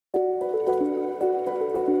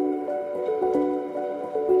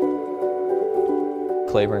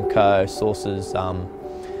Cleaver Co sources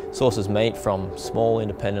meat from small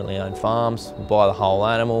independently owned farms. We buy the whole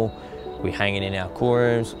animal, we hang it in our cool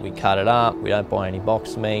rooms, we cut it up, we don't buy any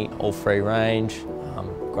boxed meat, all free range,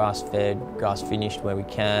 grass fed, grass finished where we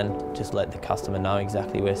can, just let the customer know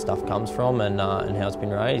exactly where stuff comes from and how it's been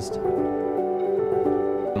raised.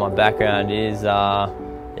 My background is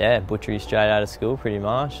butchery straight out of school pretty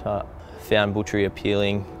much. I found butchery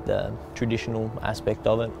appealing, the traditional aspect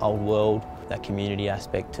of it, old world, that community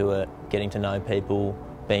aspect to it, getting to know people,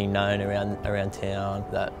 being known around town,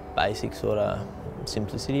 that basic sort of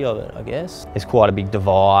simplicity of it, I guess. There's quite a big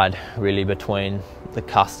divide really between the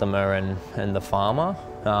customer and the farmer,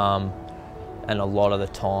 and a lot of the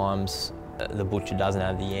times the butcher doesn't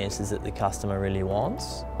have the answers that the customer really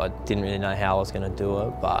wants. I didn't really know how I was going to do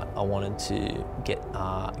it, but I wanted to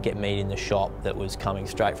get meat in the shop that was coming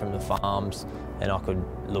straight from the farms, and I could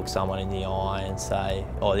look someone in the eye and say,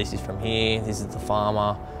 oh, this is from here, this is the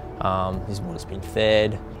farmer, this is what it's been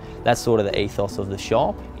fed. That's sort of the ethos of the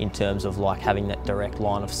shop in terms of like having that direct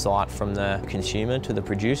line of sight from the consumer to the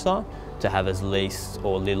producer to have as least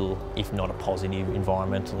or little, if not a positive,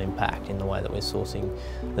 environmental impact in the way that we're sourcing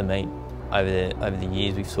the meat. Over the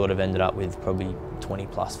years, we've sort of ended up with probably 20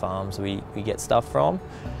 plus farms we get stuff from.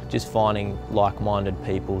 Just finding like-minded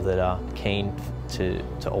people that are keen to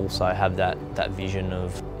also have that vision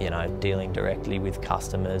of, you know, dealing directly with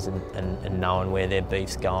customers and knowing where their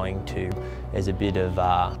beef's going to. There's a bit of,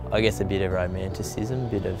 I guess, a bit of romanticism, a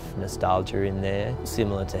bit of nostalgia in there,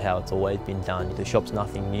 similar to how it's always been done. The shop's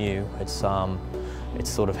nothing new. It's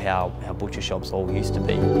sort of how butcher shops all used to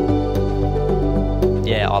be.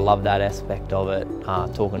 Yeah, I love that aspect of it,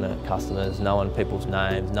 talking to customers, knowing people's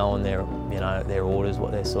names, knowing their orders,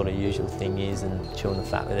 what their sort of usual thing is, and chewing the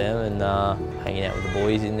fat with them and hanging out with the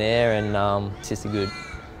boys in there, and it's just a good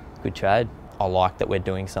trade. I like that we're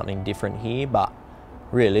doing something different here, but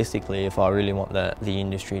realistically, if I really want the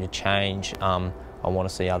industry to change, I want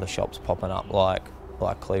to see other shops popping up like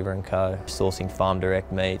Cleaver Co, sourcing farm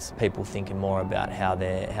direct meats, people thinking more about how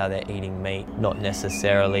they're eating meat, not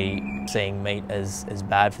necessarily seeing meat as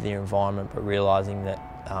bad for the environment, but realising that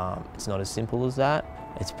it's not as simple as that.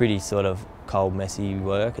 It's pretty sort of cold, messy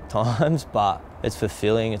work at times, but it's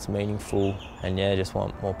fulfilling, it's meaningful, and yeah, just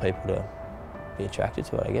want more people to be attracted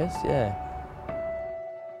to it, I guess, yeah.